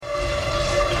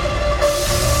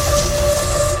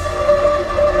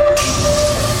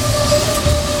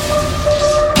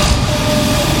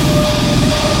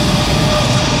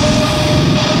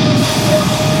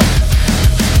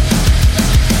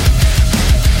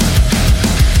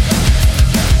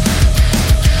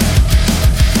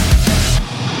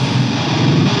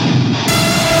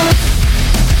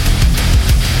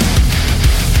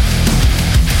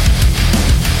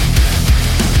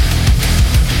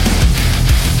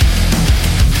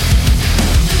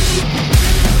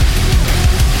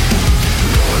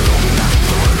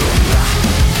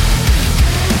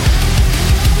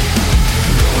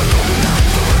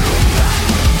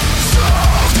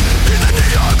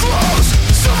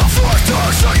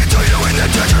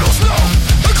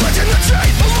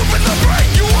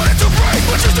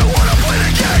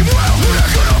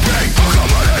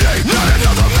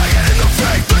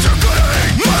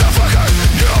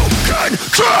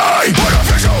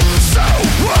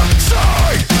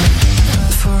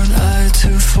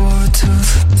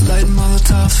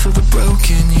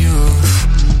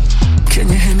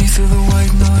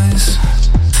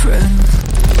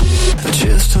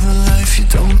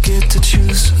get to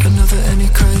choose another any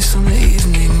craze on the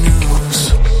evening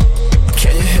news.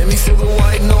 Can you hear me through the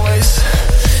white noise?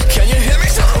 Can you hear me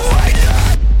through the white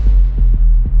noise?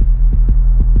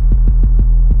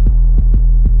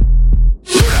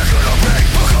 You're not gonna make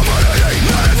a commodity,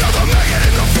 not another maggot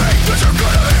in the fake that you're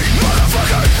gonna eat,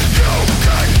 motherfucker. You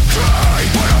can try,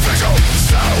 but official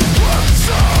so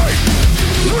outside.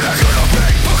 You're not gonna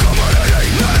make a commodity,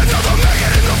 not another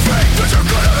maggot in the fake that you're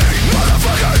gonna eat,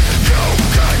 motherfucker. You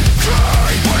can try,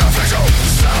 but official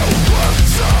so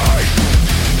outside.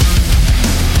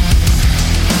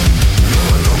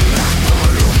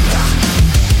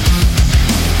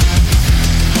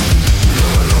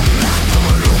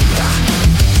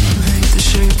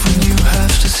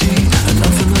 An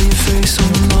unfamiliar face on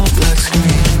an all black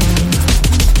screen.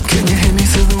 Can you hear me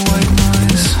through the white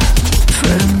noise,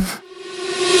 friend?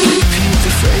 Repeat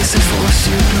the phrase they force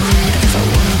you to read. If I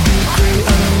wanna be great,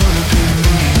 I don't wanna be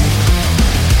me.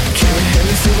 Can you hear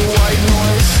me through the white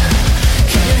noise?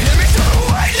 Can you hear me through the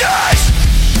white noise?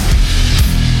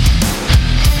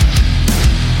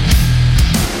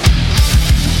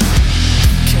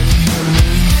 Can you hear me?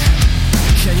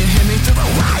 Can you hear me through the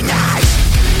white noise?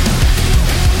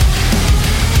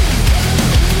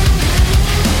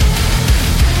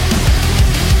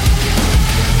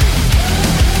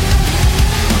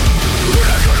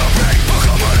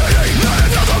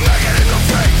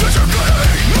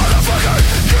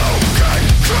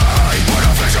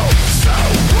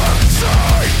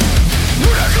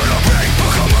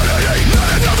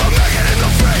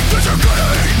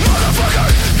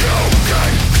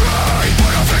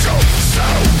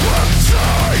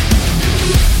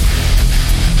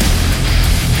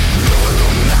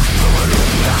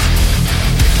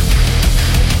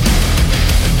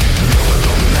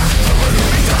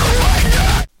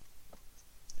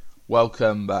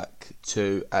 Welcome back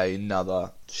to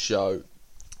another show.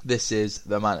 This is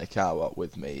the Manic Hour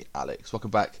with me, Alex.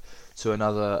 Welcome back to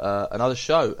another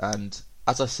show, and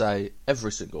as I say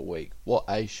every single week, what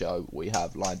a show we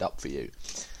have lined up for you.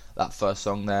 That first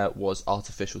song there was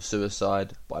Artificial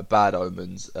Suicide by Bad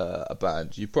Omens, a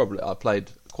band I played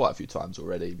quite a few times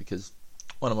already because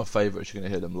one of my favourites. You're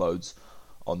going to hear them loads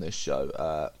on this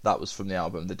show. That was from the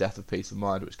album The Death of Peace of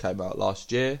Mind, which came out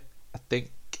last year, I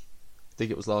think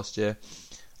it was last year.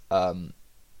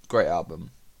 Great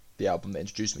album, the album that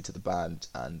introduced me to the band,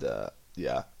 and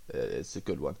it's a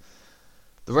good one.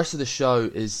 The rest of the show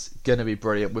is going to be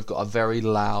brilliant. We've got a very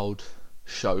loud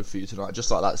show for you tonight,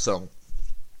 just like that song.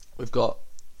 We've got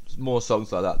more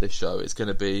songs like that this show. It's going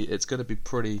to be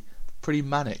pretty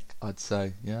manic, I'd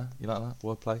say. Yeah, you like that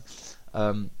wordplay? It's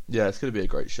going to be a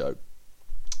great show.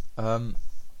 So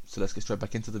let's get straight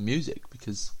back into the music,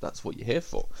 because that's what you're here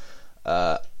for.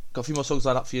 Got a few more songs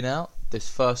lined up for you now. This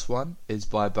first one is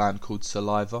by a band called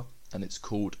Saliva, and it's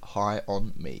called High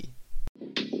on Me.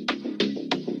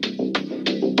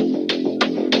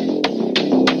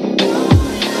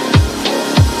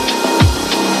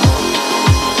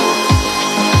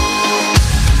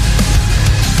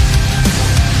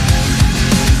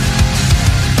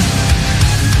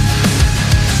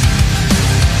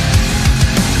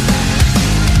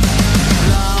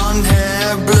 Blonde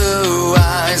hair, blue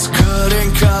eyes,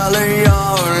 couldn't color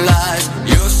your lies.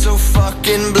 You're so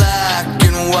fucking black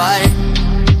and white.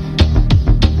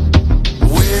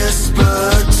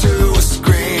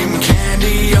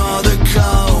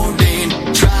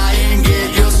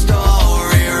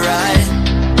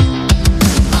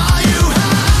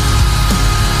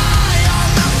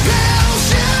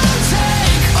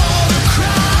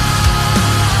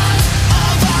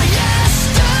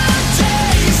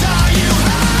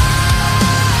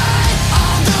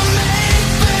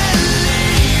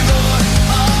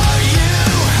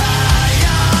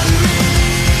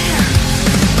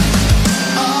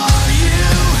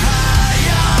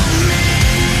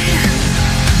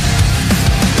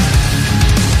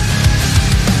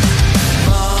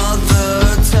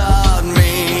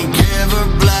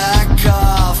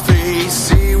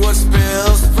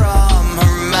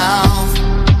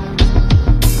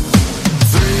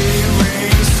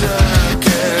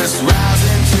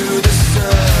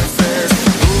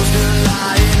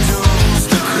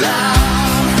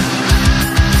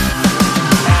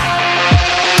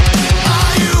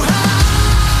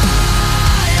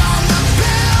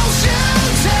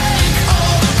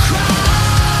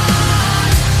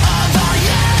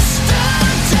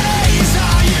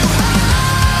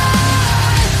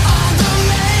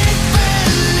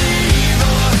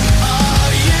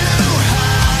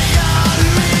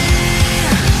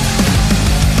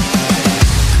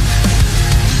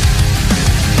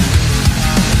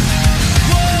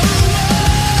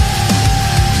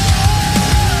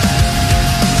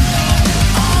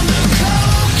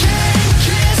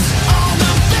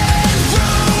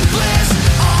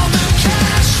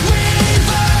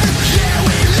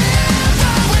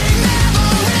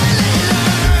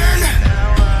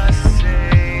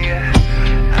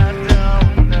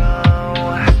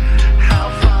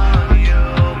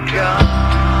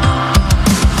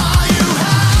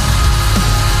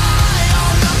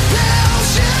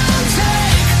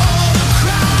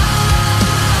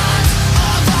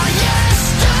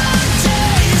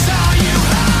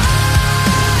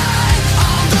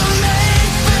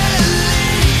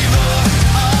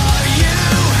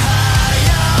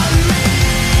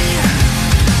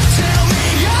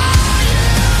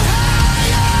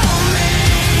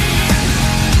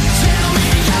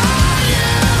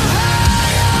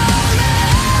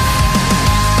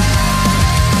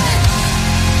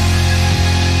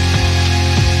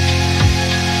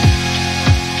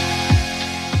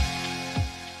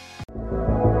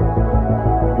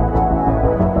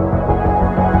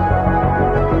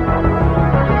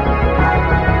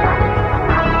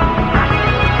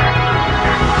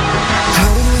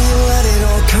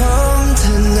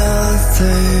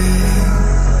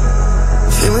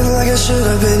 Feeling like I should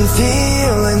have been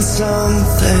feeling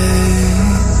something.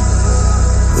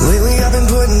 Lately I've been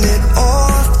putting it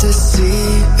off to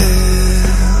see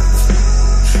if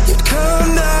you'd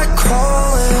come back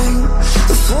crawling.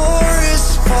 The floor is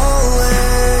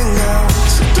falling now.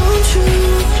 So don't you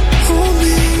hold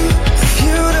me if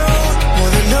you don't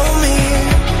wanna know me.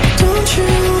 Don't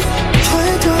you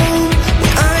play dumb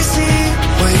when I see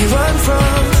where you run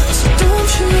from. So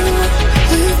don't you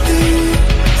leave me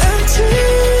empty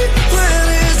when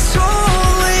it's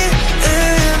only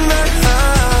in my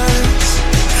eyes.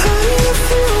 How do you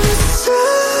feel the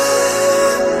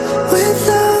same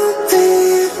without me?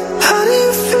 How do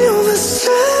you feel the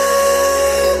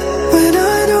same when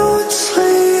I don't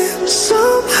sleep?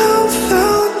 Somehow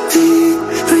found me,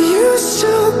 but you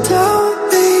still doubt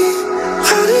me.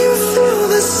 How do you feel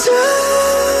the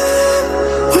same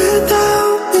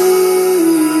without me?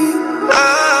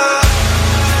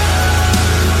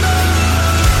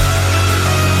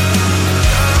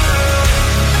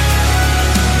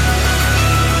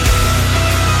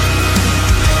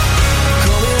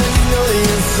 Call me when you know that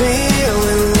you're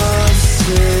feeling lost,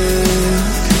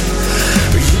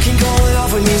 or you can call it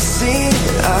off when you see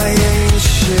that I ain't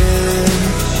shit.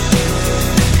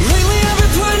 Lately I've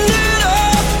been putting it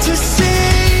off to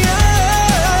see ya.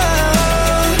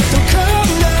 Don't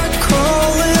come back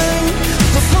crawling.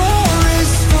 The floor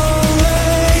is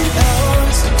falling out.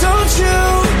 So don't you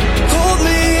hold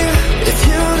me if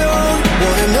you don't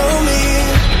wanna know me.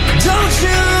 Don't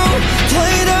you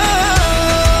play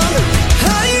dumb.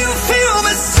 How do you feel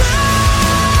the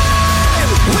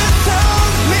same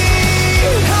without me?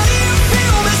 How do you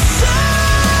feel the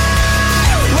same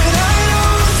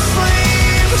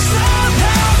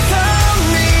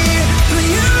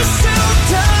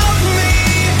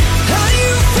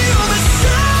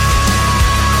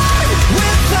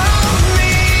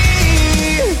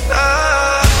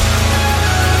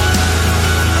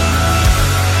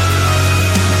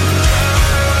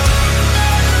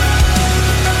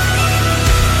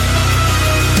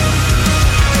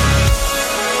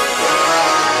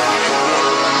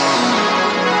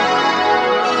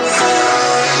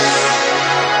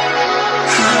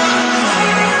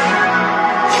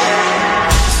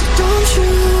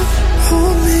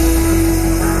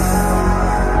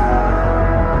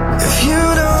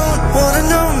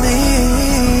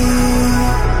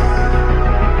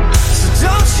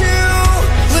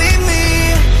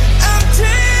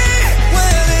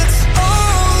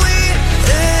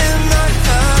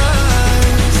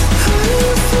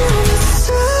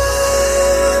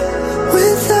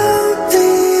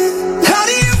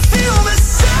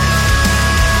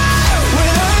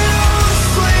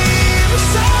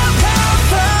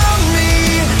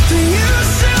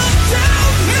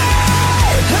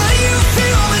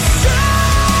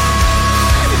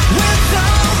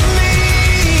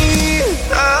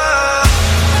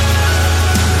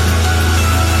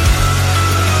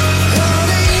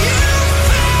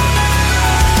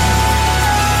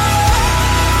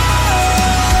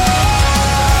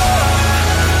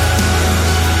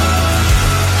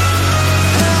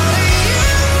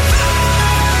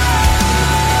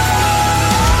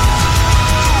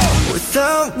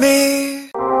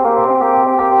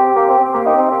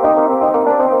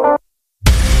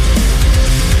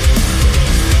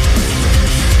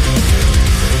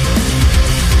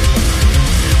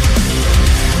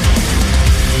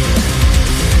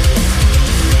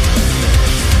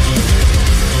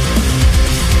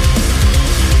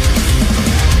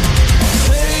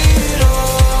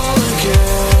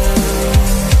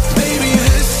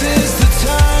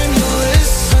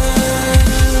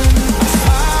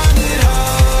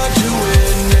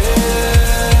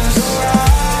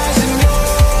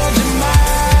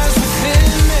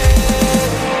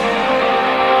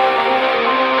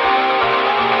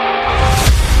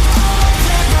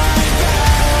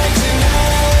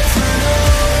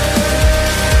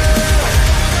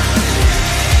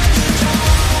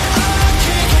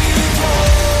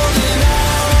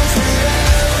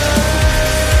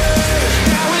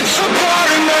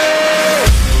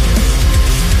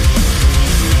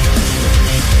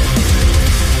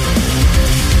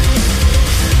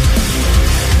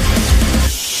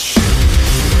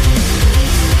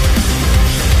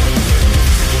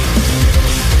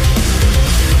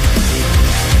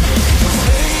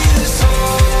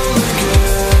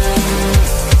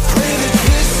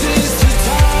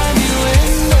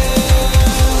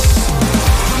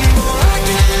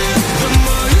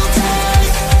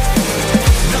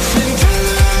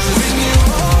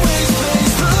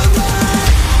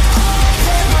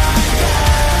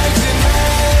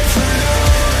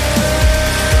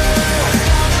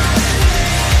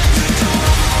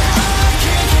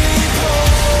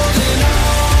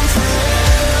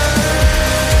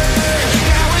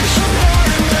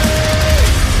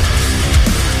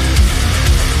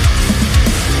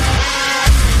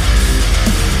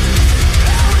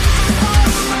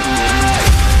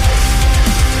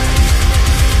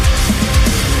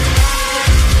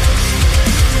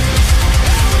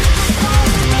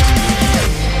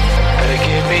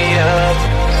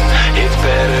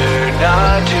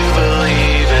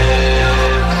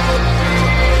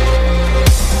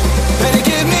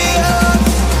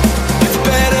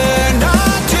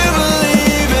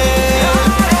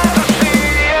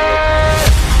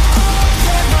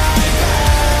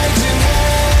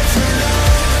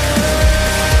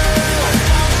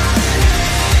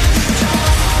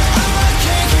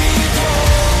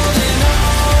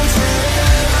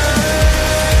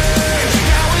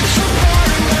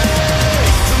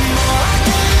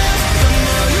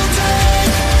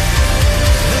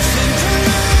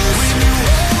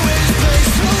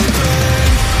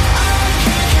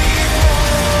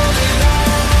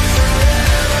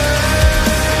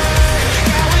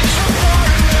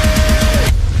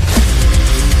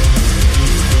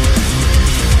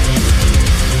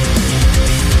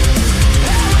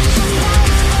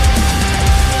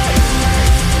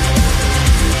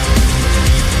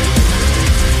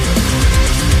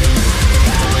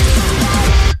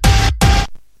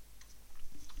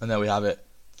have it.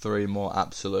 3 more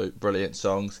absolute brilliant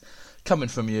songs coming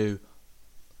from you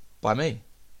by me.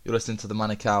 You're listening to the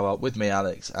Manic Hour with me,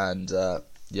 Alex, and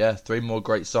 3 more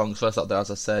great songs. First up there,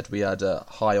 as I said, we had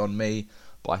High on Me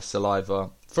by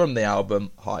Saliva from the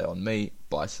album High on Me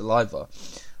by Saliva,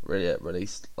 really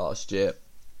released last year.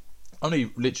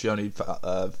 Literally only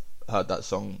heard that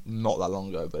song not that long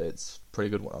ago, but it's a pretty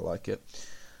good one. I like it.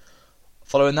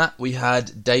 Following that, we had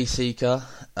Dayseeker,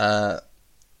 the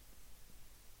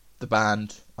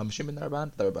band. I'm assuming they're a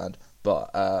band. They're a band,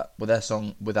 but with their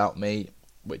song Without Me,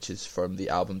 which is from the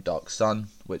album Dark Sun,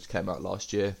 which came out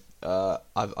last year.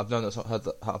 I've known that song,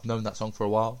 I've known that song for a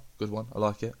while. Good one, I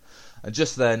like it. And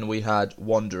just then we had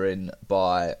Wandering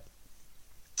by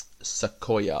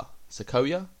Sequoia,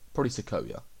 probably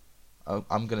Sequoia.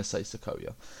 I'm gonna say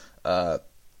Sequoia.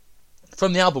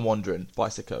 From the album Wandering by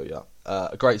Sequoia,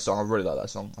 a great song. I really like that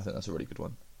song. I think that's a really good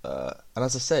one. And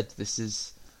as I said, this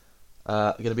is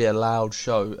going to be a loud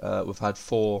show. We've had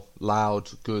 4 loud,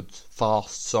 good,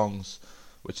 fast songs,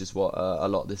 which is what a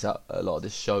lot of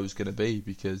this show is going to be,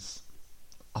 because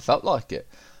I felt like it.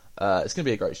 It's going to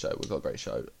be a great show. We've got a great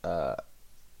show,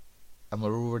 and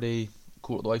we're already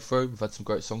quarter the way through. We've had some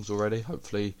great songs already.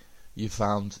 Hopefully, you've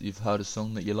heard a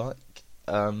song that you like.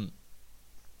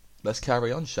 Let's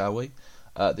carry on, shall we?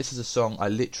 This is a song I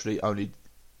literally only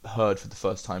heard for the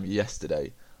first time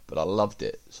yesterday, but I loved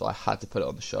it, so I had to put it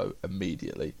on the show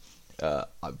immediately. I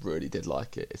really did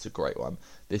like it. It's a great one.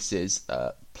 This is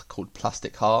called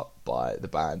Plastic Heart by the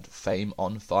band Fame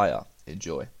on Fire.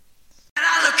 Enjoy. When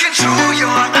I look into your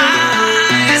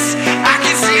eyes, I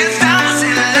can see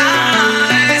 1,000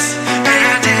 lies.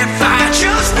 And if I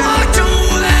just walked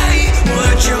away,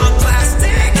 would your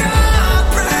plastic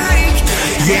heart break?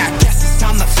 Yeah, I guess it's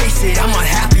time to face it. I'm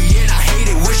unhappy and I hate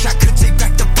it. Wish I could take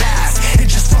back the past and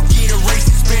just fucking erase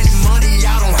it. Spending money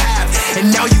I don't have, and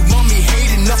now you want me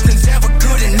hating. Nothing's ever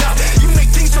good enough. You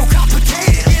make things so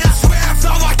complicated, and I swear I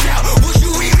felt like out. Would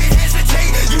you even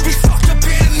hesitate? You'd be fucked up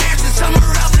in a mansion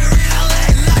somewhere out there in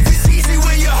LA. Life is easy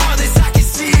when you're heartless. I can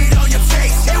see it on your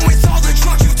face. And with all the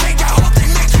drugs you take, I hope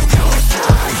they make you go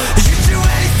inside. You do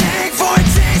anything for a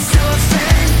taste of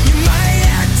fame. You might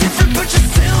act different, but you're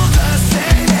still the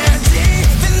same. And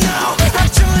even though I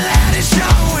don't let it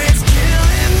show, it's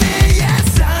killing me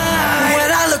inside.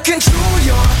 When I look into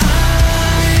your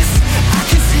eyes, I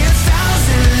can see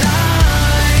 1,000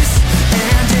 lies.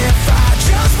 And if I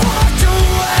just walked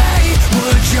away,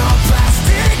 would your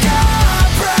plastic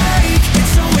heart break?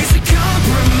 It's always a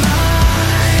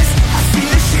compromise. I've seen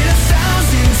this shit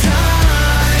 1,000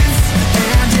 times.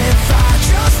 And if I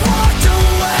just walked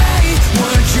away,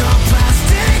 would your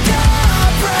plastic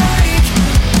heart break?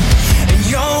 In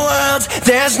your world,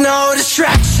 there's no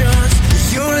distractions.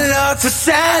 You look for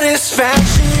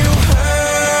satisfaction. You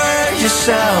hurt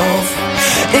yourself,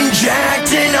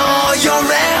 injecting all your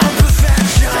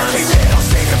imperfections. Every little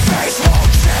secret face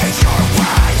won't change your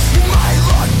ways. You might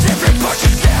look different, but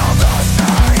you're still the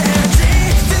same. And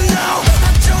even though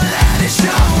I don't let it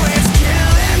show, it's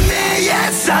killing me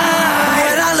inside.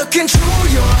 When I look into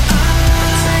your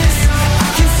eyes,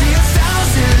 I can see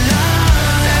 1,000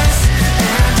 lies.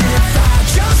 And if I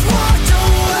just walked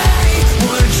away,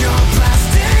 would your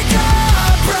plastic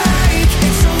heart break?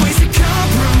 It's always a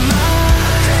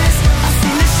compromise. I've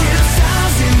seen this shit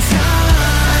 1,000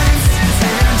 times.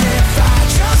 And if I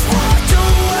just walked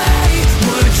away,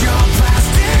 would your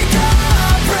plastic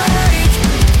heart break?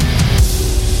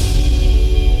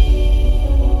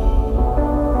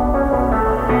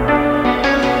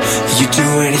 You do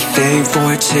anything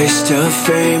for a taste of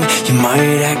fame. You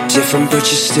might act different, but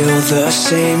you're still the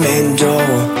same. And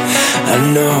oh, I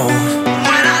know.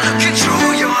 When I look into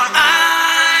your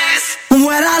eyes,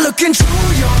 when I look into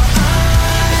your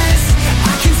eyes,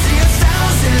 I can see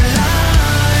 1,000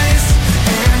 lies.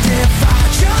 And if I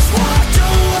just walked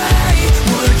away,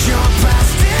 would your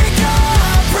plastic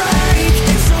heart break?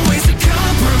 It's always a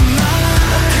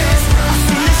compromise. I've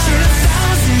seen this shit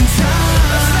 1,000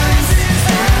 times.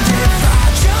 And if I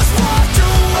just walked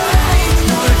away,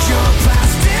 would your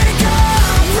plastic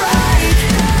heart break?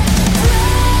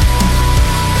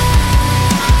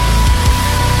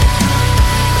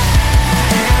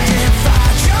 And if I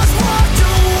just walked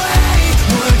away,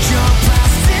 would your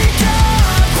plastic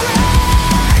heart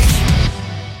break?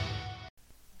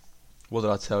 What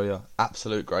did I tell you?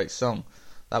 Absolute great song.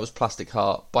 That was Plastic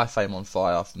Heart by Fame on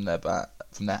Fire from their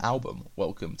album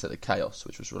Welcome to the Chaos,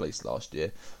 which was released last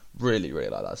year. Really, really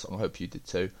like that song. I hope you did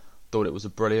too. Thought it was a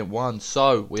brilliant one.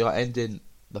 So we are ending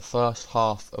the first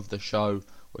half of the show.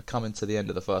 We're coming to the end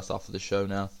of the first half of the show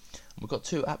now. And we've got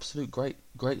 2 absolute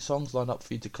great songs lined up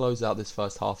for you to close out this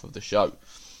first half of the show.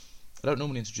 I don't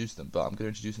normally introduce them, but I'm going to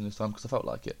introduce them this time because I felt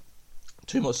like it.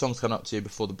 2 more songs coming up to you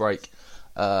before the break,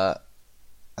 and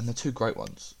they're 2 great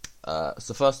ones.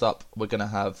 So first up, we're going to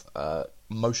have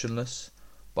Motionless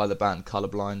by the band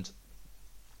Colourblind.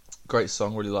 Great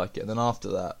song, really like it. And then after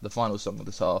that, the final song of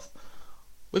this half,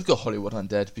 we've got Hollywood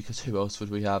Undead, because who else would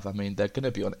we have? I mean, they're going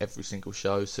to be on every single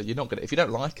show, so you're not going to, if you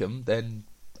don't like them, then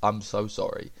I'm so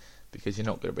sorry, because you're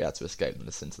not going to be able to escape and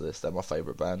listen to this. They're my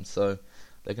favourite band, so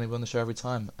they're going to be on the show every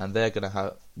time, and I'm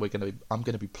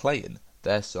going to be playing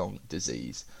their song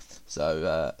Disease.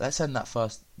 So let's end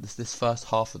this first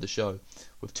half of the show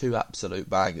with 2 absolute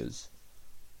bangers.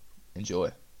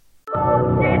 Enjoy.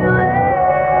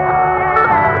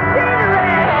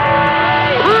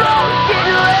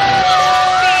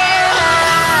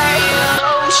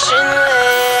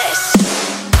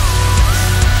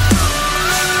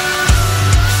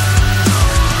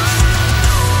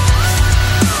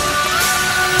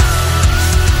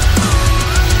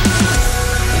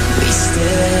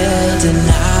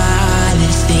 Deny the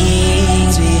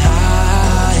things we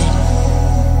hide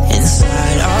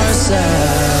inside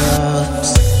ourselves.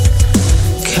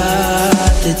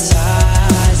 Cut the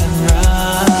ties, I'm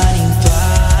running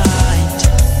blind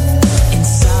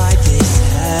inside this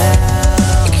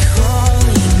hell.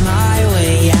 Crawling my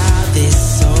way out this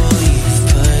hole you've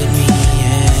put me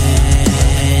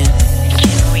in.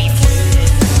 Can we do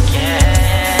this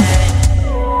again?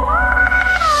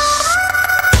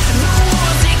 My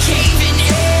walls are caving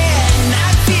in.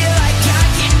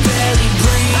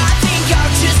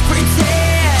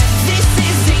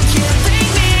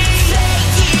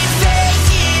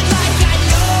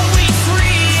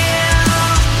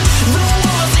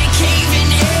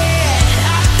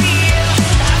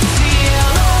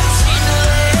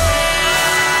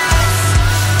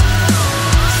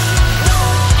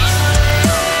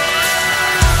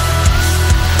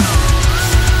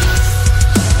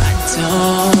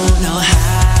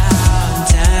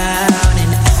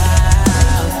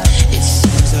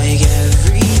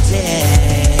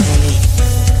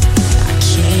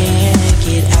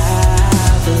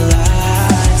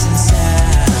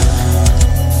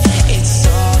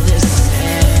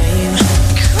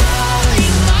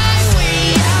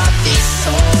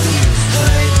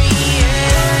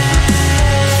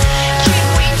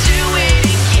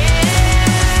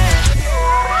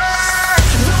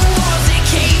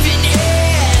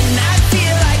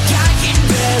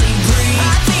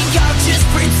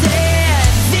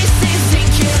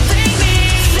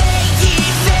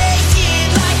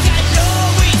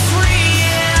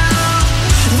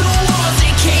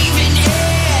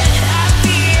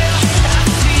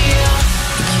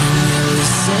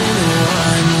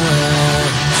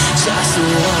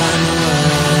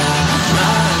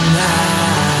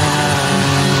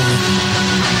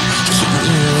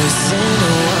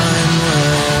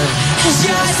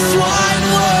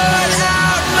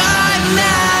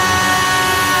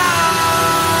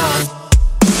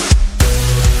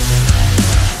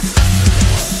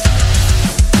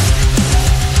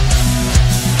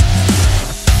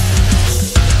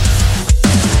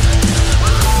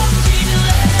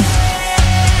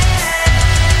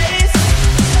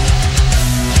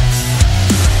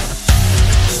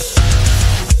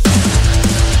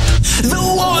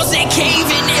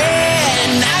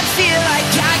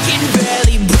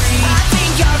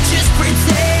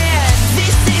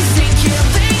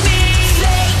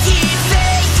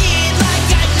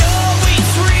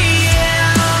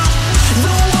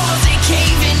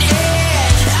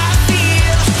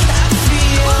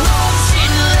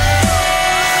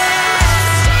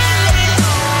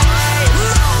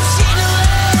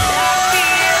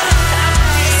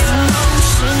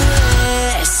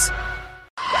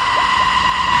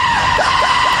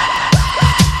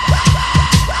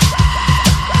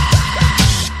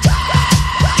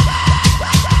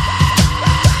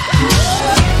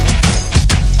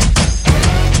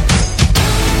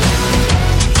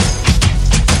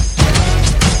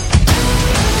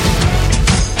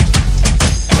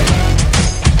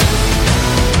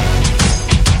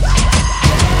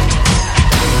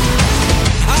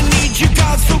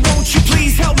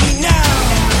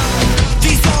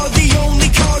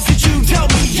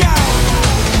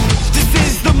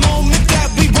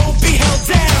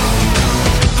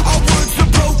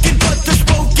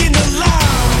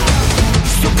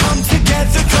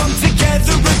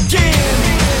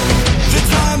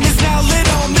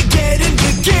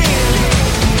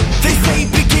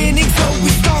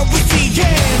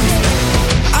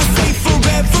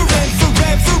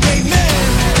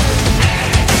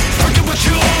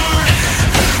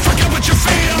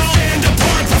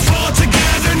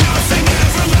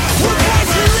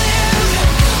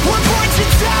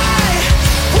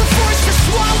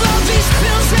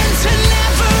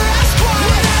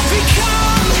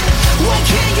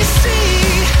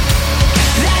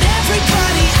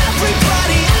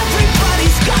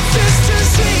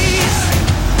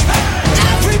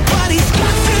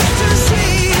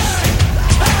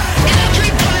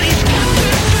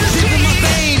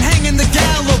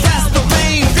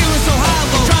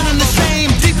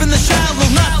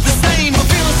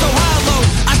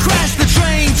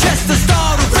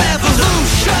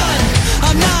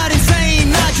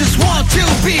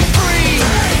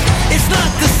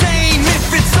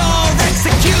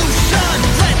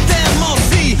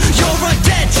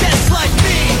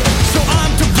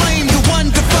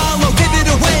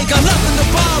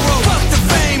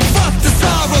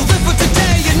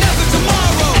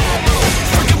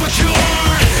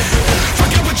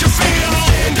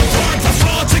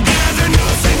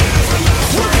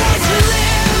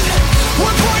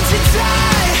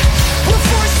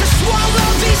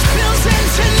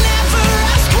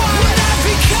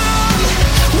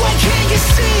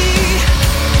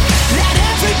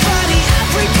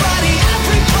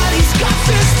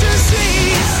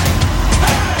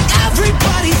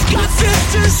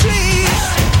 disease.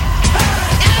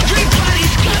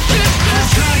 Everybody's got this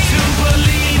disease. Try to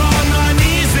believe on my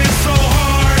knees, it's so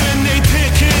hard. And they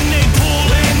pick and they pull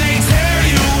and they tear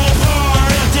you apart.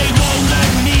 But they won't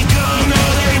let me go, no,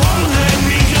 they won't let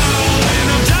me go. And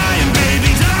I'm dying,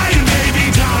 baby, dying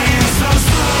so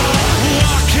slow.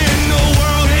 Walking the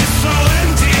world is so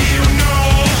empty, you know.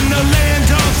 And the land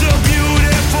of the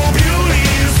beautiful, beauty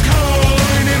is cold.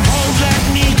 And it won't let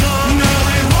me go, no,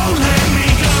 it won't let me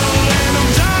go. And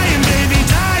I'm dying, baby,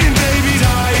 dying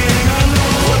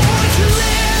alone. We're born to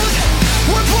live,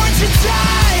 we're born to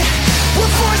die.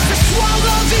 We're forced to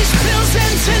swallow these pills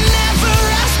and to never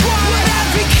ask why. What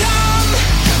I've become,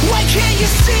 why can't you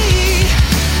see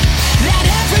that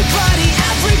everybody's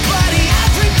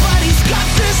got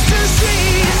this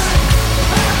disease.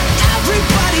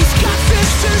 Everybody's got this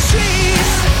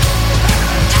disease.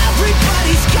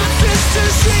 Everybody's got this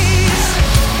disease.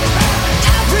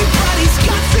 Everybody's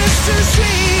got this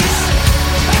disease.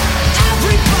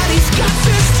 Everybody's got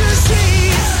this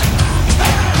disease.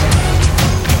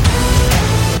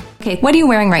 Okay, what are you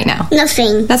wearing right now?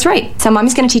 Nothing. That's right. So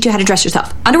mommy's going to teach you how to dress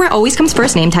yourself. Underwear always comes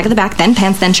first, name tag at the back, then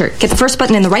pants, then shirt. Get the first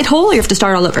button in the right hole or you have to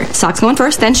start all over. Socks going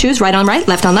first, then shoes, right on right,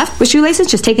 left on left. With shoelaces,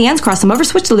 just take the ends, cross them over,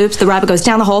 switch the loops, the rabbit goes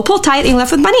down the hole, pull tight, and you're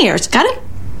left with bunny ears. Got it?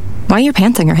 Why are your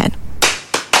pants on your head?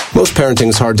 Most parenting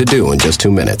is hard to do in just 2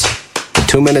 minutes. But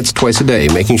 2 minutes twice a day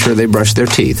making sure they brush their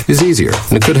teeth is easier,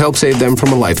 and it could help save them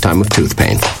from a lifetime of tooth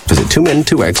pain. Visit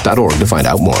 2min2x.org to find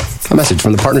out more. A message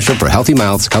from the Partnership for Healthy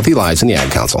Mouths, Healthy Lives, and the Ad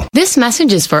Council. This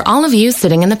message is for all of you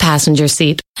sitting in the passenger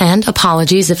seat. And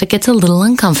apologies if it gets a little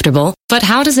uncomfortable. But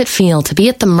how does it feel to be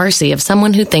at the mercy of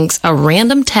someone who thinks a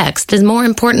random text is more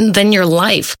important than your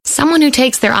life? Someone who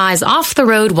takes their eyes off the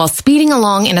road while speeding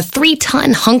along in a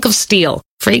 3-ton hunk of steel.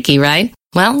 Freaky, right?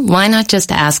 Well, why not just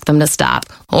ask them to stop?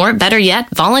 Or better yet,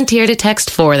 volunteer to text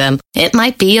for them. It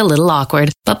might be a little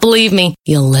awkward, but believe me,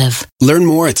 you'll live. Learn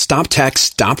more at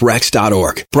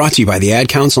stoptextstoprex.org. Brought to you by the Ad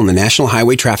Council and the National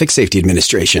Highway Traffic Safety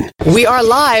Administration. We are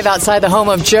live outside the home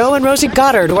of Joe and Rosie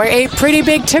Goddard, where a pretty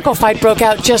big tickle fight broke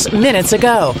out just minutes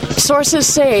ago. Sources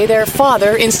say their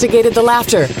father instigated the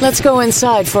laughter. Let's go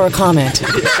inside for a comment.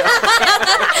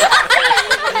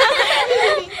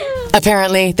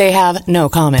 Apparently, they have no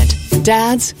comment.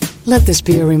 Dads, let this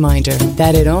be a reminder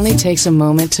that it only takes a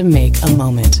moment to make a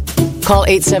moment. Call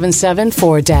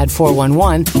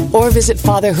 877-4DAD-411 or visit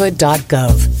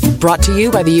fatherhood.gov. Brought to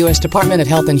you by the U.S. Department of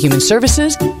Health and Human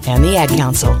Services and the Ad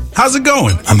Council. How's it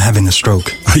going? I'm having a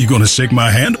stroke. Are you going to shake my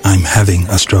hand? I'm having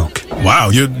a stroke. Wow,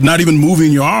 you're not even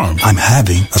moving your arm. I'm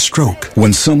having a stroke.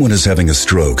 When someone is having a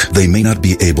stroke, they may not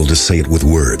be able to say it with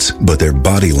words, but their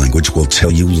body language will tell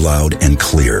you loud and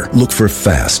clear. Look for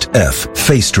FAST. F,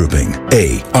 face drooping.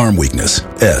 A, arm weakness.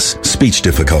 S, speech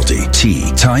difficulty.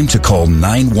 T, time to call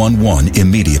 911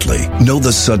 immediately. Know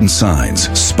the sudden signs.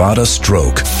 Spot a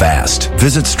stroke fast.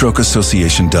 Visit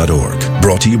strokeassociation.org.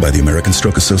 Brought to you by the American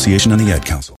Stroke Association and the Ad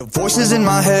Council. The voices in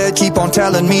my head keep on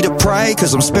telling me to pray,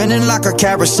 cause I'm spinning like a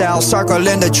carousel,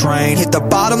 circling the train. Hit the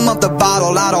bottom of the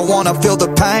bottle, I don't wanna feel the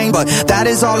pain, but that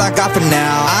is all I got for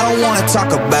now. I don't wanna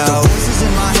talk about the voices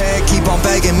in my head keep on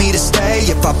begging me to stay.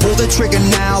 If I pull the trigger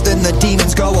now, then the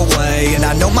demons go away. And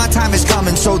I know my time is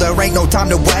coming, so there ain't no time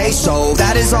to waste. So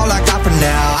that is all I got for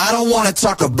now. I don't wanna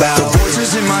talk about the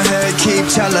voices in my head keep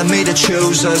telling me to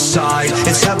choose a side.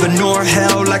 It's heaven or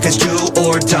hell, like it's do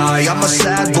or die. I'm a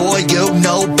sad boy, you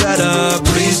know better.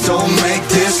 Please don't make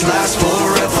this last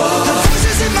forever. The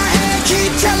voices in my head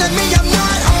keep telling me I'm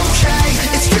not okay.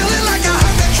 It's feeling like a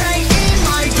hurricane in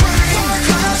my brain. Dark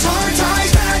clouds, hard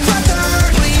times, bad weather.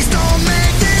 Please don't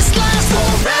make this last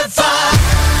forever.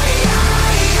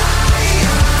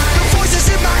 The voices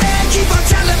in my head keep on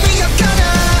telling me I'm gonna.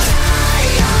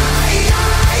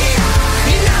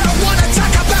 And I don't wanna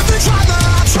talk about the trauma.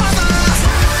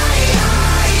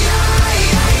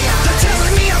 They're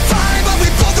telling me I'm fine, but we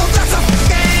both know that's a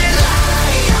fucking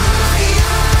lie.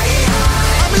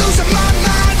 I'm losing my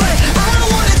mind, but I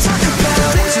don't wanna talk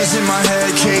about it. The voices in my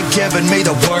head keep giving me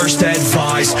the worst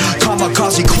advice.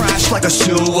 Kamikaze crash like a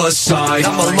suicide.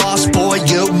 I'm a lost boy,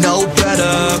 you know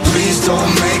better. Please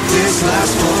don't make this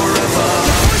last forever.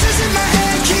 The voices in my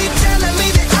head keep telling me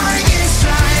that I'm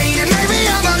insane. And maybe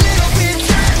I'm a little bit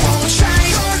that won't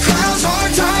change. Dark clouds,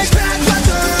 hard times, bad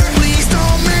weather. Please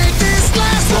don't make this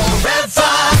last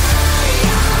forever.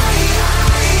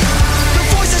 The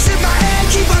voices in my head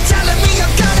keep on telling me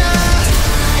I'm gonna.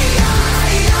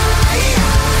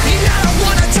 And I don't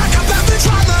wanna talk about the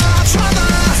trauma.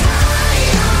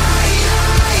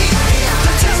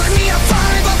 They're telling me I'm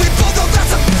fine, but we both know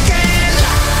that's a fucking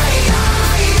lie.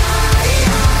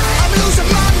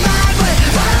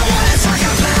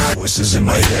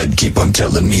 head keep on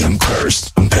telling me I'm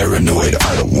cursed. I'm paranoid,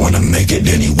 I don't wanna make it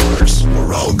any worse.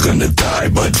 We're all gonna die,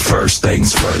 but first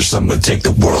things first, I'm gonna take the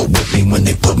world with me when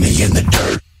they put me in the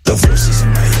dirt. The voices in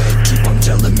my head keep on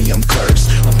telling me I'm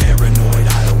cursed. I'm paranoid,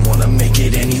 I don't wanna make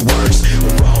it any worse.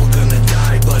 We're all gonna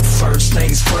die, but first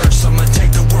things first, I'm gonna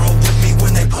take the world with me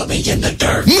when they put me in the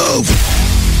dirt. Move!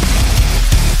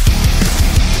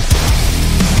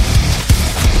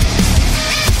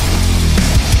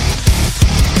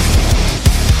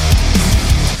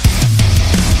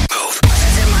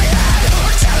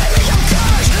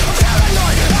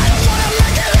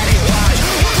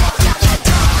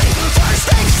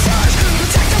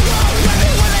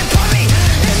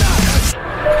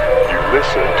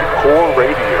 Listen to Core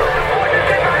Radio.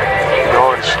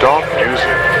 Non-stop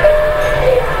music.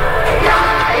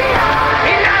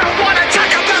 I don't wanna talk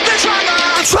about the trauma.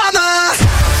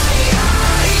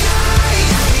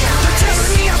 They're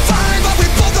telling me I'm fine, but we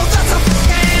both know that's a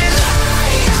f***ing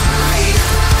lie.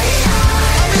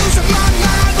 I'm losing my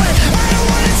mind, but I don't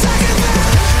wanna talk about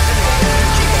it.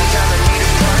 Keep on telling me to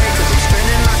pray, 'cause I'm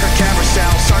spinning like a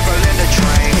carousel, circling the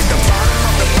train. Hit the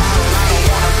bottom of the bottle, I don't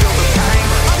wanna feel the pain.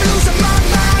 I'm losing my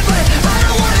mind, but I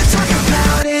don't wanna talk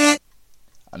about it.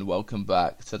 And welcome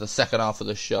back to the second half of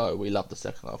the show. We love the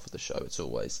second half of the show. It's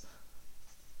always,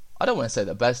 I don't want to say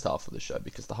the best half of the show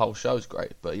because the whole show is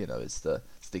great, but you know, it's the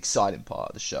exciting part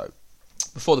of the show.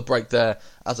 Before the break there,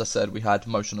 as I said, we had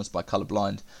Motionless by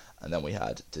Colourblind, and then we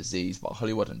had Disease by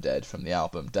Hollywood Undead from the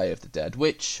album Day of the Dead,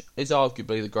 which is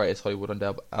arguably the greatest Hollywood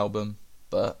Undead album,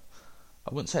 but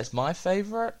I wouldn't say it's my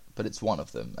favourite, but it's one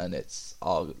of them, and it's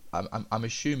I'm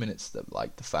assuming it's the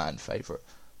fan favourite.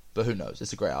 But who knows?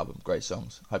 It's a great album, great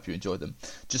songs. Hope you enjoyed them.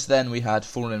 Just then we had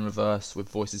Fallen in Reverse with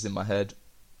Voices in My Head.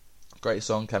 Great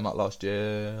song, came out last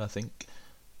year, I think.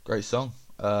 Great song.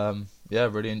 I'm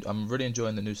really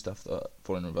enjoying the new stuff that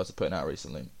Fallen in Reverse are putting out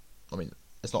recently. I mean,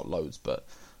 it's not loads, but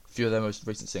a few of their most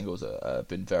recent singles have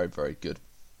been very, very good.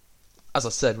 As I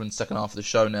said, we're in the second half of the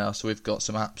show now, so we've got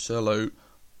some absolute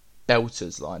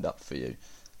belters lined up for you.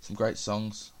 Some great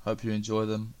songs. Hope you enjoy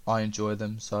them. I enjoy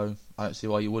them, so I don't see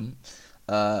why you wouldn't.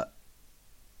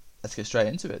 Let's get straight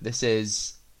into it. This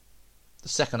is the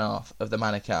second half of the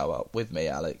Manic Hour with me,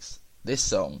 Alex. This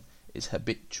song is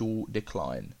Habitual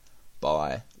Decline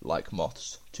by Like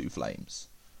Moths to Flames.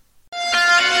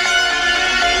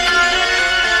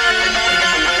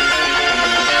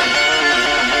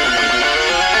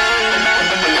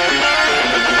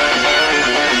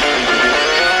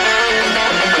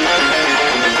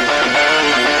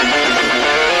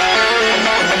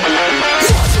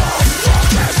 What the fuck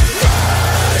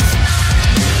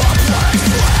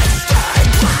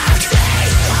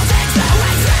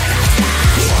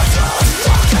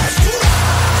is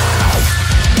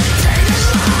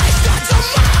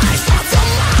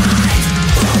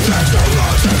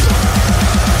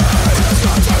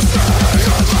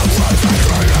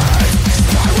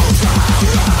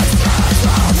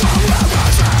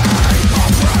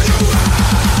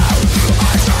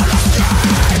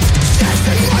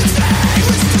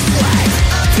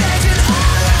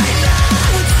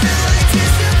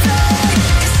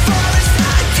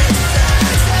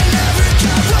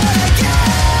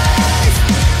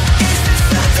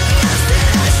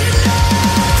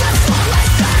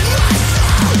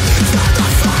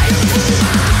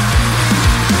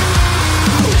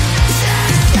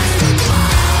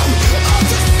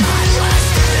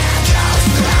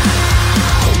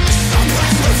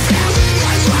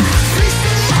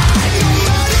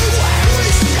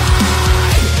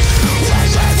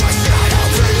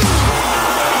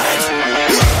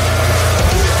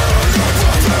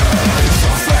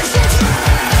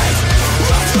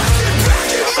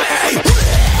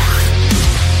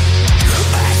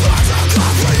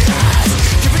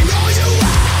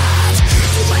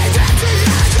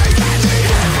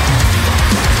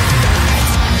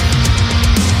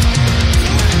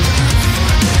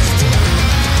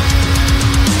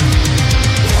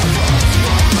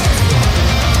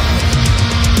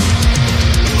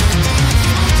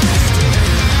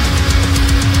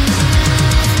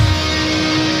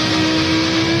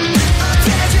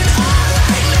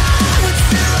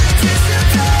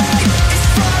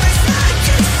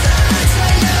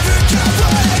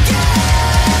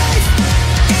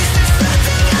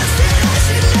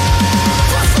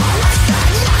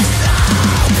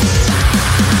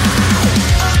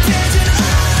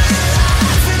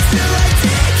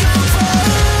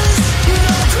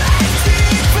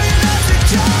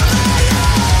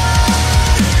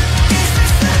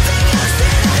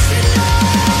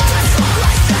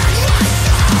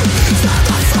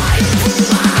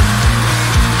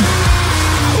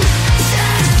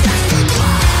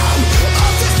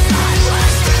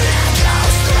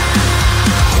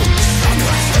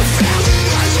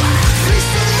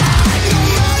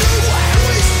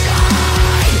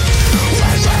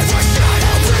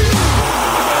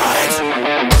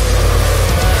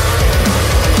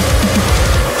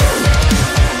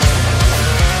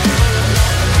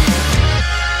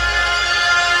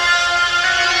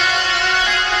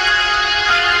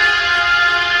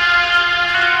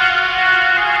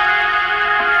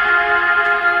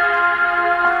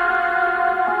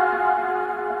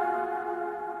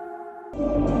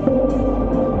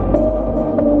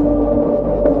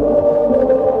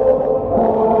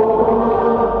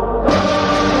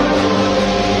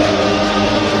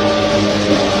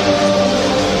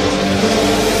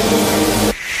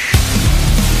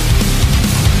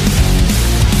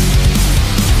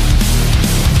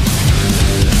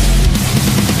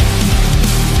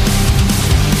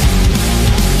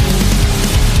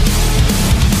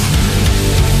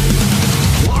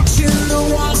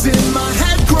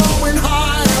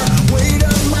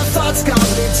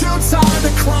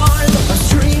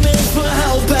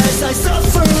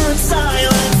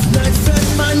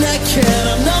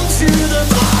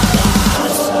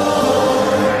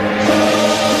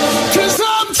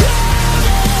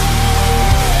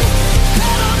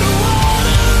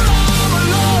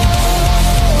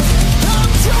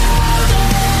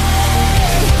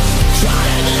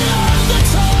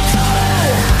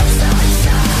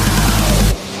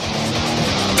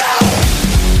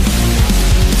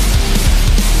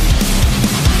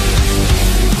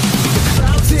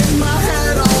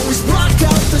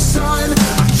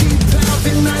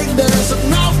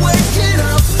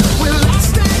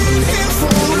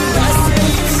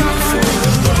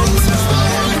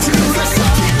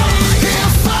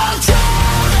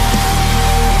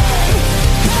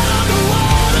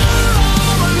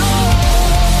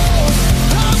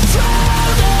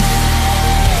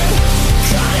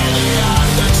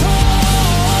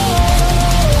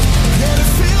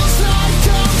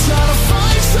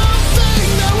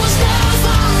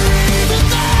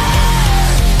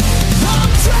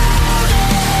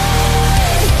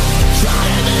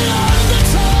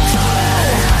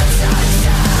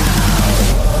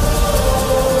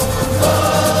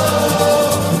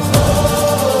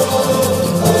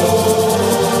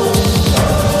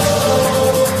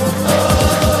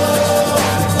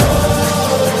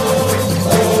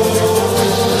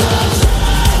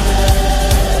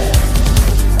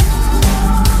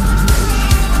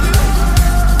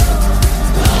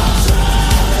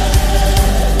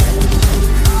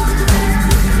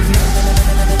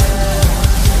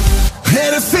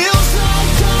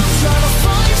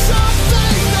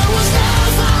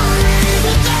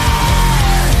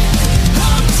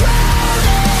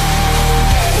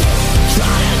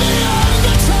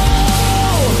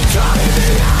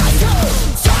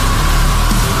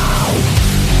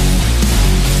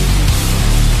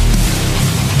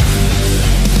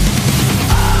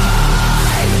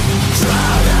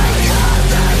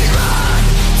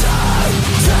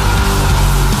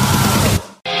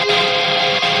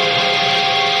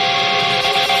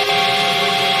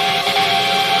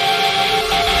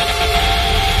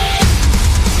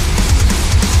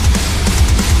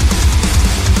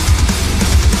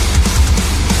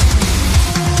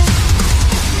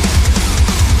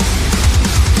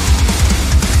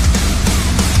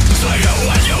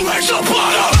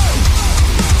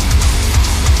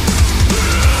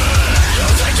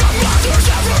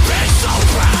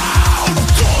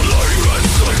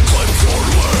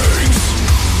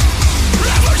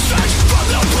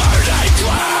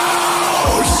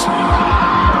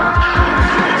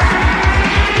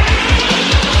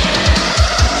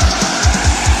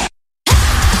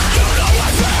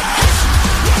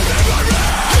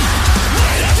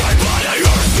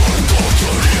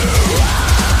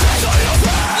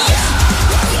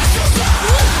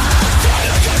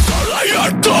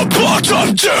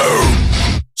bottom two.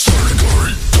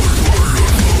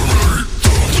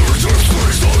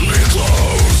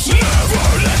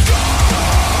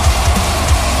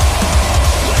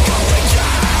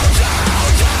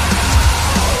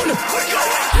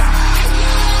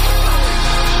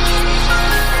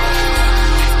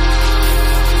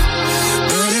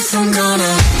 I'm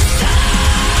gonna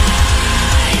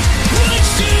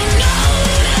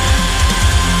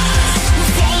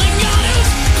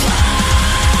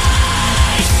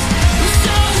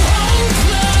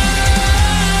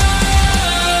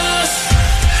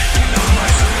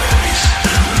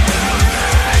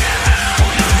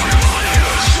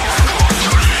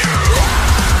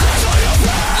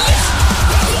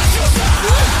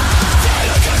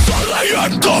at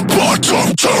the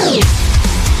bottom too.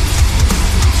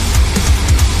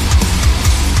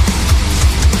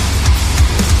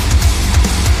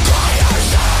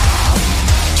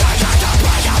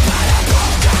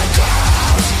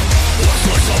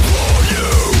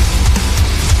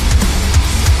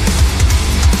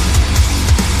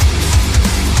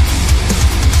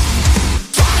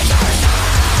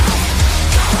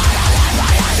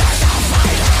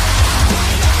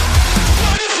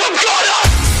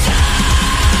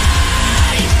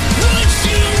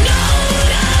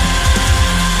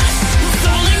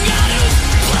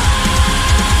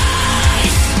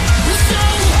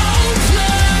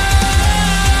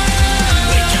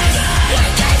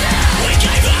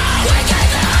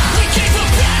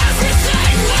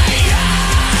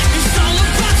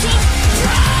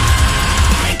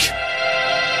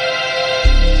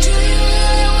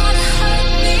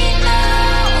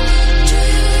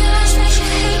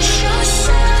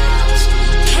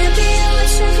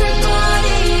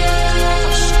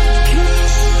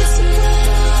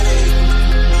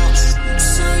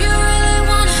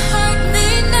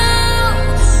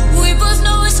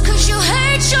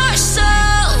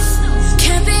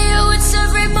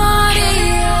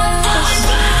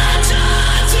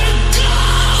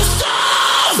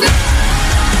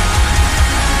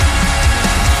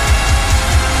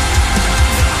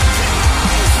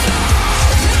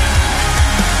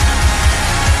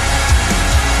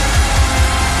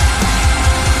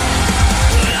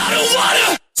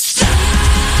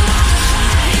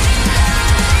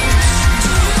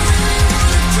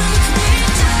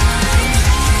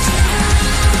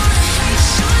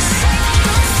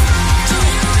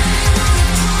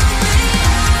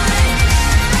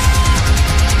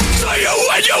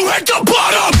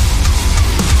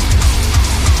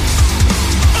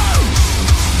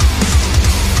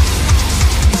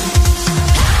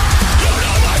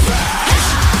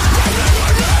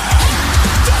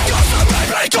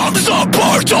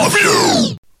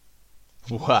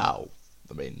 Wow.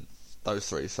 I mean, those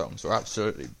three songs were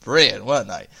absolutely brilliant, weren't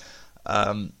they?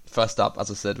 First up,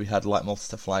 as I said, we had Light Moths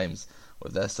to Flames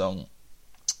with their song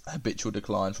Habitual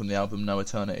Decline from the album No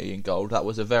Eternity in Gold. That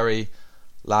was a very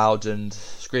loud and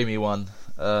screamy one.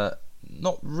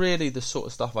 Not really the sort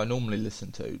of stuff I normally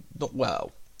listen to. Not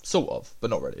well, sort of, but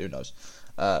not really, who knows.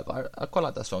 But I quite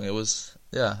like that song. It was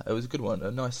a good one.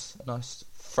 A nice,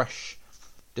 fresh,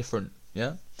 different,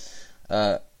 yeah?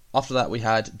 After that, we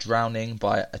had Drowning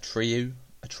by Atreyu,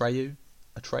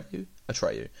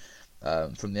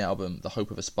 from the album The Hope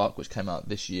of a Spark, which came out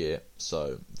this year.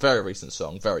 So, very recent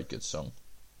song, very good song.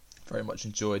 Very much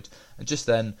enjoyed. And just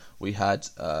then, we had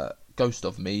Ghost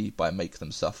of Me by Make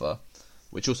Them Suffer,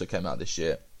 which also came out this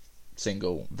year.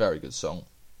 Single, very good song.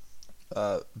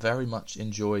 Very much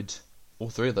enjoyed all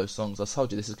three of those songs. I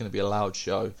told you this is going to be a loud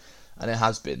show, and it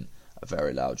has been a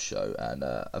very loud show, and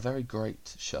a very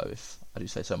great show, if I do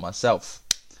say so myself.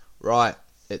 Right,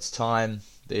 it's time.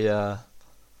 The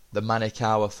Manic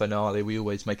Hour finale. We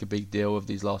always make a big deal of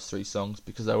these last three songs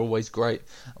because they're always great,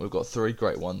 and we've got three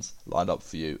great ones lined up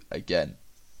for you again.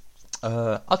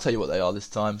 I'll tell you what they are this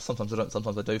time. Sometimes I don't,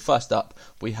 sometimes I do. First up,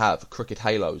 we have Crooked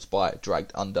Halos by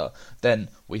Dragged Under. Then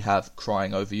we have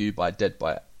Crying Over You by Dead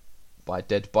by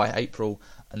April.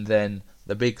 And then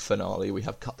the big finale, we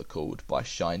have Cut the Cord by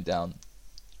Shinedown.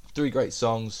 Three great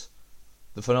songs.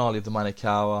 The finale of the Manic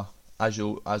Hour, as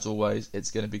always,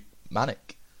 it's going to be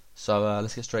manic. So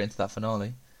let's get straight into that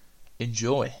finale.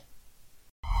 Enjoy.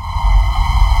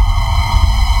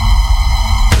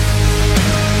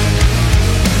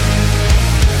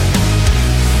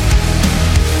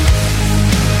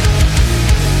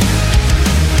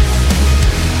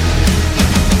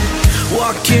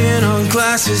 Walking on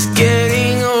glass is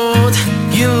getting old.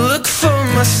 You look for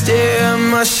my stare,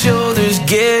 my shoulders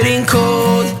getting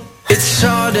cold. It's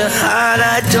hard to hide,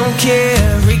 I don't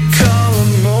care. Recall a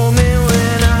moment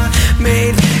when I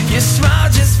made you smile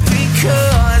just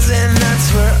because, and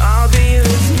that's where I'll be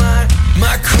with my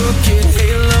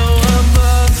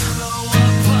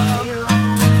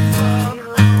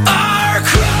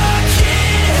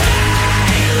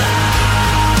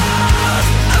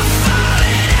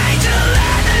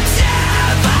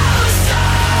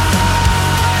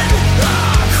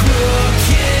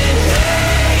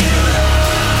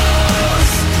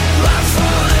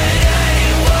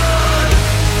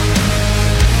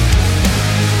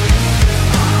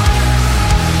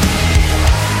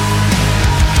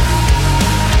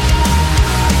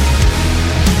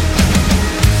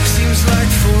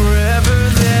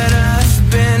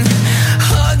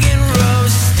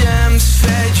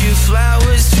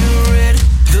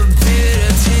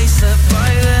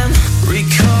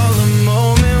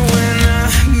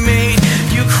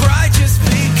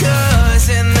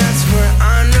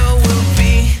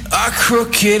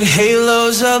crooked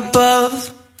halos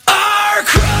above. Our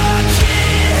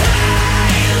crooked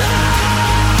halos,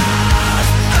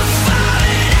 a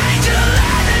fallen angel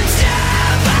and a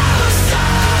devil's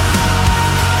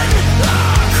son.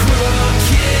 Our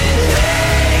crooked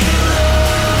halos,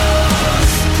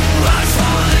 watch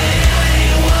for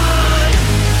anyone.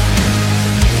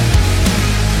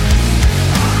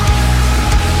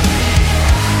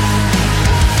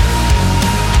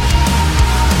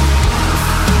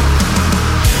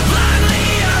 Blindly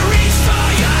I reach for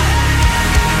your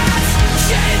hands,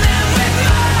 chain them with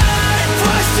mud,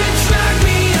 push to drag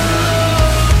me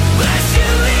along, lest you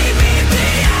leave me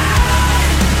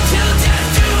behind. Till death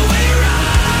do we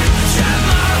run, trap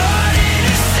my heart in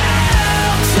a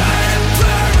cell, turn it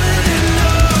permanent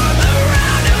north,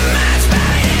 around a match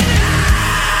banging hell.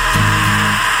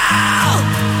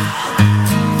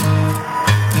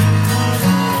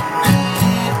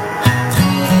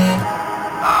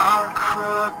 Our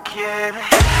crooked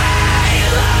halos,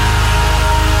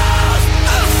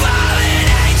 a fallen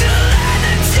angel and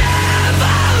a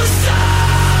devil's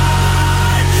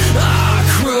son. Our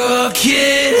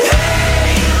crooked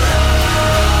halos,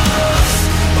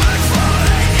 watch for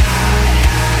the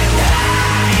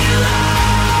halos,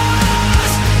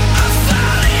 a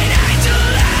fallen angel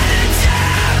and a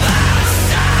devil's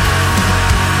son.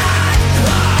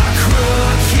 Our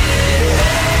crooked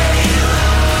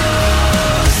halos,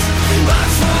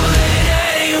 watch for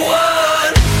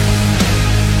anyone.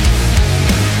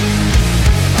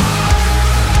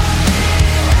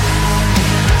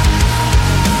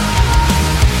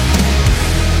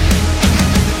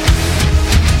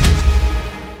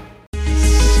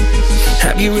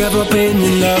 Have you ever been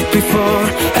in love before?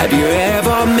 Have you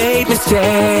ever made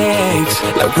mistakes?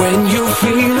 Like when you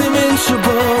feel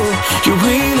invincible, you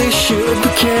really should be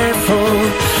careful.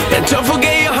 And don't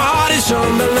forget your heart is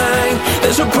on the line.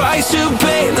 There's a price to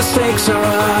pay and the stakes are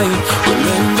high.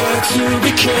 Remember to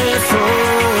be careful.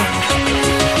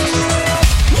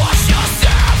 Watch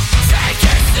yourself, take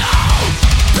it slow,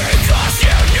 because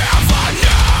you never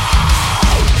know.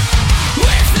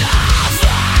 With love,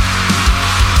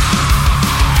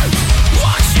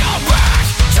 watch your back,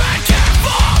 tread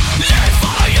careful, live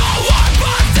for your one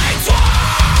birthday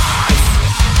twice.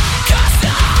 'Cause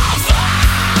love,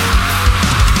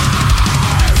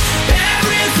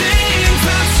 everything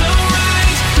felt so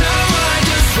right. Now I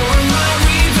just want my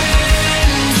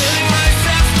revenge. Telling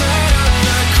myself that I'm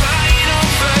not crying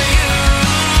over you.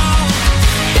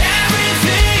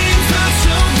 Everything felt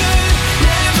so good.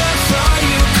 Never thought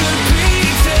you could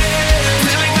pretend.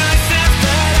 Telling myself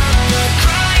that I'm not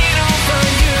crying over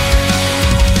you.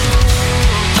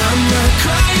 I'm not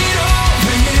crying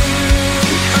over you.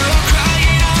 I'm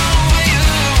crying over you.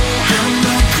 I'm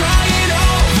not crying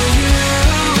over you.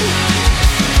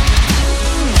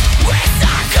 It's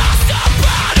not just a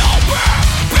battle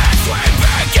between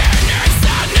beginnings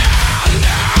and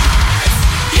endings.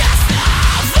 Yes,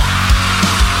 love.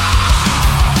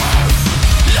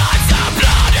 Lots of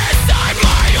blood inside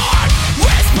my heart,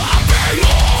 whispering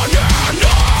on and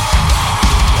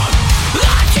on.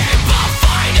 I keep on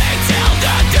fighting till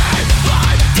the day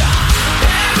I die.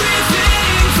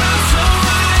 Everything felt so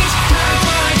right. Now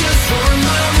I just want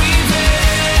my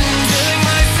revenge. Telling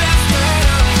myself that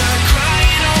I'm not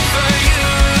crying over you.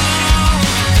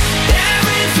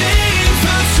 Everything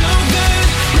felt so good.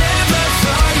 Never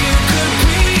thought you could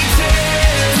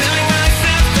pretend. Telling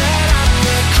myself that I'm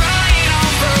not crying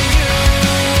over you.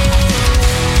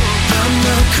 I'm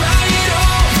not crying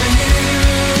over you.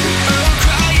 I'm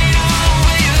crying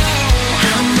over you.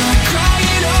 I'm not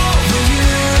crying over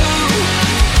you.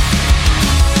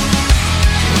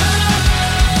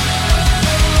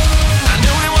 I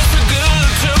knew it was too good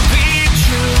to be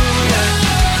true,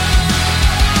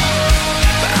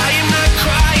 but I am not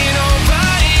crying over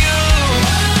you.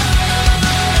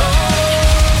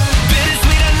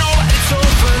 Bittersweet, I know it's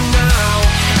over now.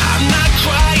 I'm not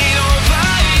crying over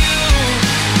you.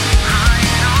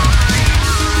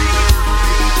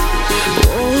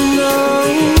 Oh no,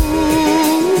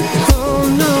 oh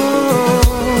no,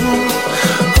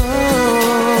 oh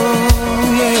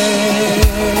yeah.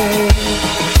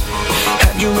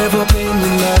 Have you ever been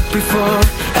in love before?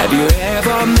 Have you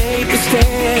ever made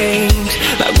mistakes?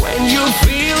 Like when you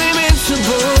feel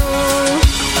invincible.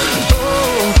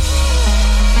 Oh.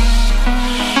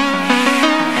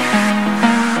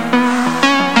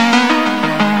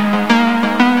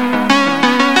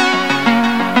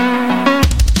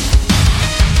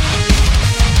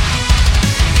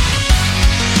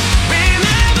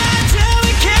 Remember till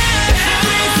we can.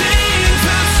 Everything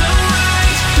felt so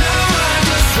right. Now I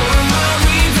just want my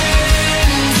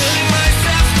revenge. Telling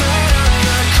myself that I'm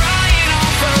not crying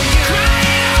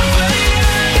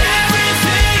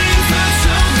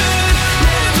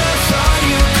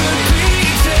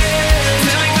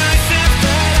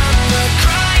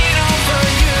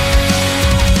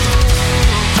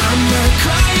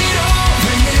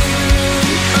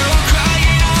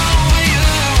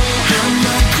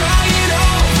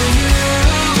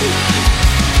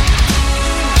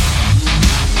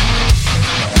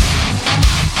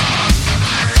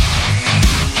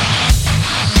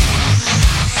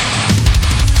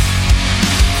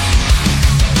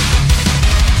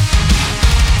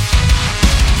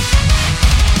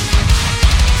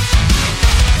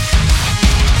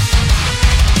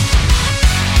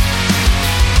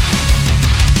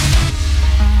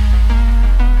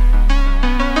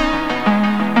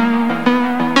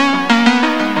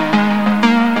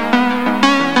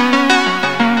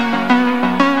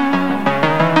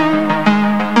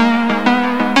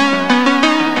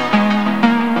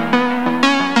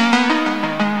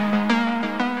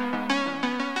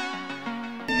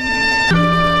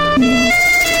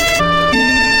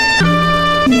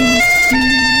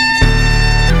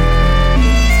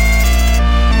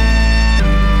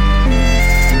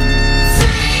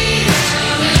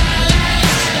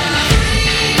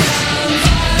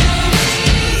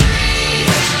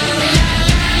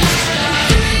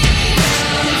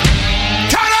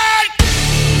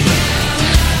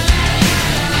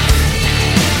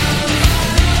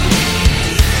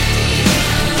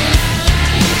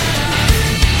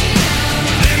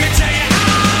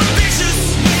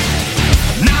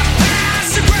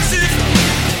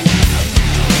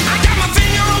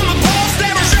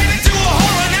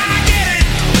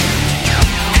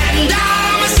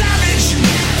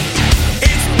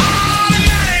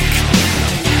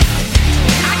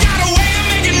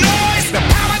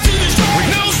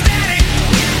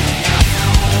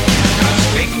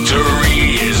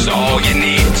all you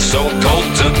need. So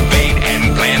cultivate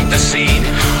and plant the seed.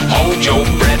 Hold your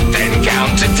breath and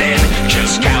count to 10.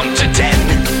 Just count to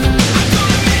 10.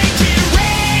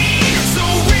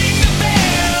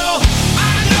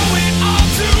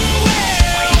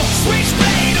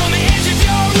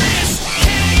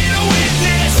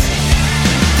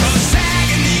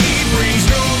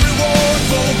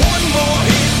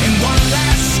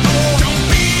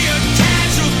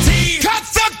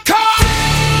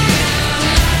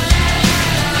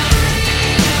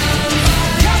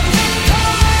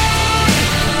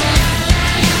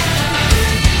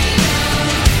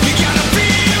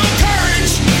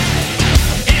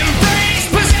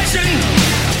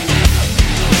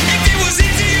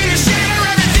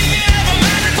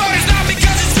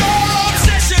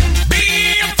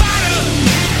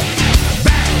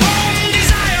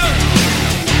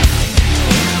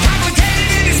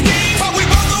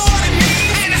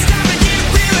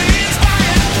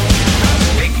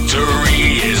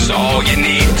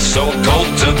 So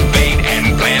cultivate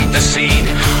and plant the seed.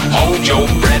 Hold your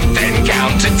breath and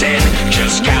count to 10.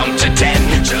 Just count to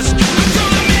 10. Just count. I'm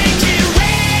gonna make it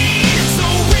rain, so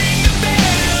ring the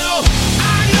bell.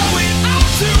 I know it all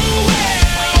too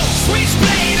well.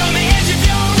 Switchblade on the edge of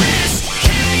your wrist.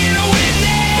 Can I get a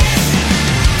witness?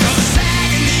 'Cause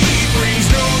agony brings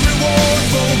no reward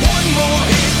for one more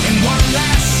hit and one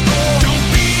last score. Don't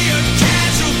be a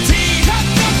casualty. Cut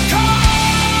the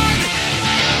cord.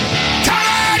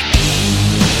 Cut it.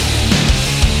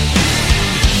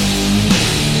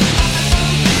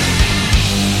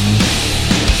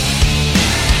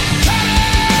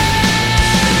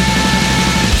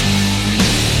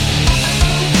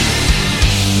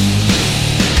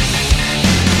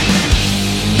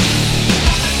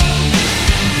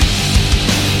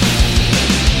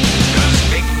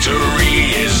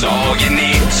 All you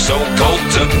need, so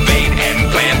cultivate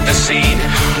and plant the seed.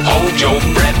 Hold your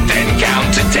breath and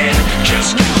count to 10.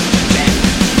 Just count to 10.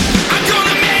 I'm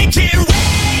gonna make it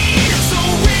rain, so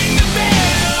ring the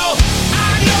bell.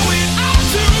 I know it all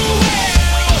too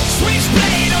well.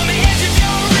 Switchblade on the edge of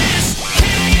your wrist.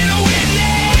 Can I get a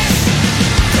witness?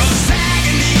 'Cause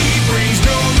agony brings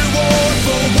no reward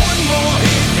for one more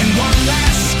hit and one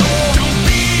last score. Don't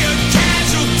be a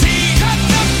casualty. Cut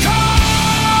the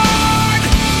cord.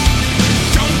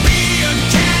 Don't be a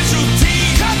casualty.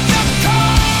 Cut the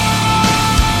cord.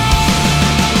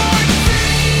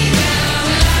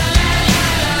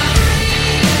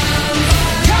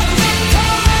 Cut the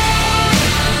cord.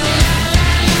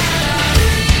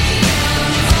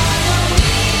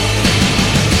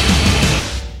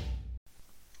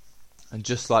 And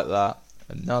just like that,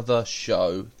 another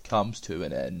show comes to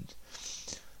an end.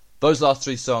 Those last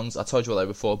three songs, I told you what they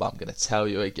were before, but I'm going to tell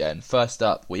you again. First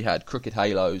up, we had Crooked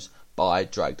Halos by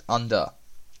Dragged Under,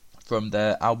 from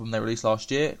their album they released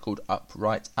last year called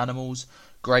Upright Animals.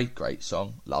 Great, great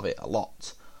song. Love it a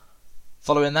lot.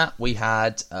 Following that, we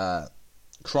had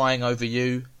Crying Over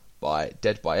You by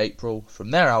Dead by April,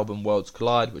 from their album Worlds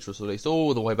Collide, which was released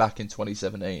all the way back in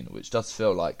 2017, which does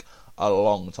feel like a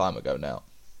long time ago now.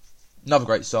 Another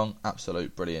great song,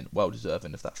 absolute brilliant, well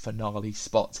deserving of that finale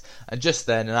spot. And just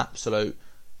then, an absolute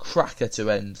cracker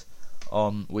to end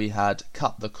on, we had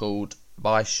Cut the Cord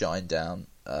by Shinedown,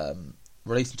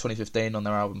 released in 2015 on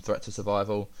their album Threat to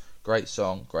Survival. Great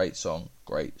song, great song,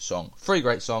 great song. Three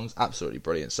great songs, absolutely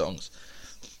brilliant songs.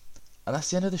 And that's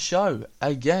the end of the show.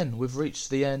 Again, we've reached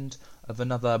the end of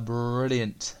another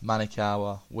brilliant Manic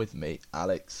Hour with me,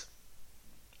 Alex.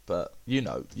 But you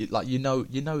know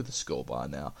the score by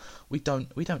now. We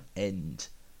don't end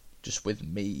just with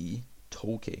me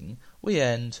talking. We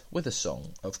end with a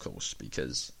song, of course,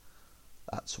 because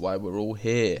that's why we're all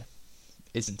here,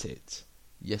 isn't it?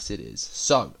 Yes, it is.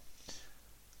 So,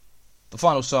 the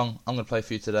final song I'm going to play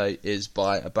for you today is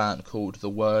by a band called The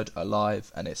Word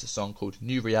Alive, and it's a song called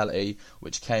New Reality,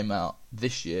 which came out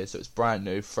this year, so it's brand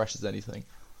new, fresh as anything.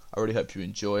 I really hope you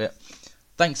enjoy it.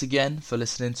 Thanks again for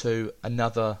listening to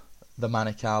another The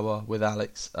Manic Hour with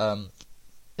Alex.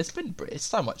 It's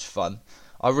so much fun.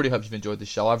 I really hope you've enjoyed the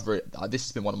show. This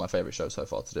has been one of my favourite shows so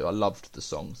far to do. I loved the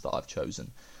songs that I've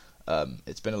chosen.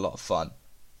 It's been a lot of fun.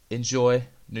 Enjoy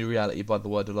New Reality by The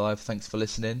Word Alive. Thanks for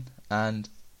listening, and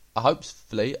I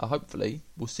hopefully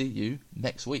we'll see you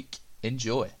next week.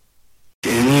 Enjoy.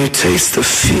 Can you taste the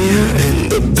fear in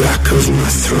the back of my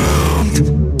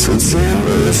throat? So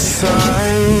terrified,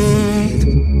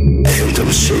 and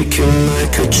I'm shaking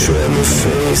like a tremor,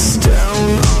 face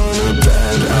down on a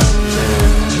bed I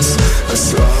miss. I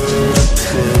swallowed a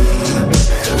pill.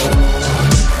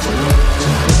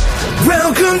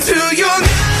 Welcome to your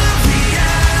new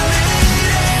reality.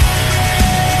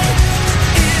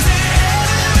 Is it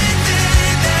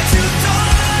everything that you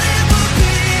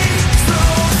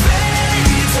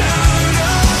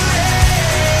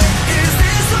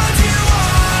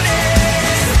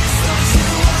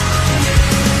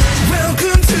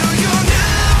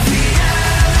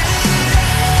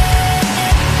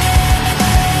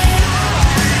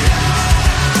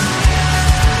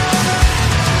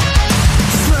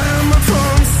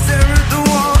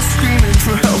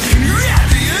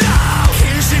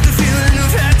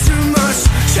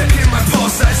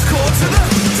Sex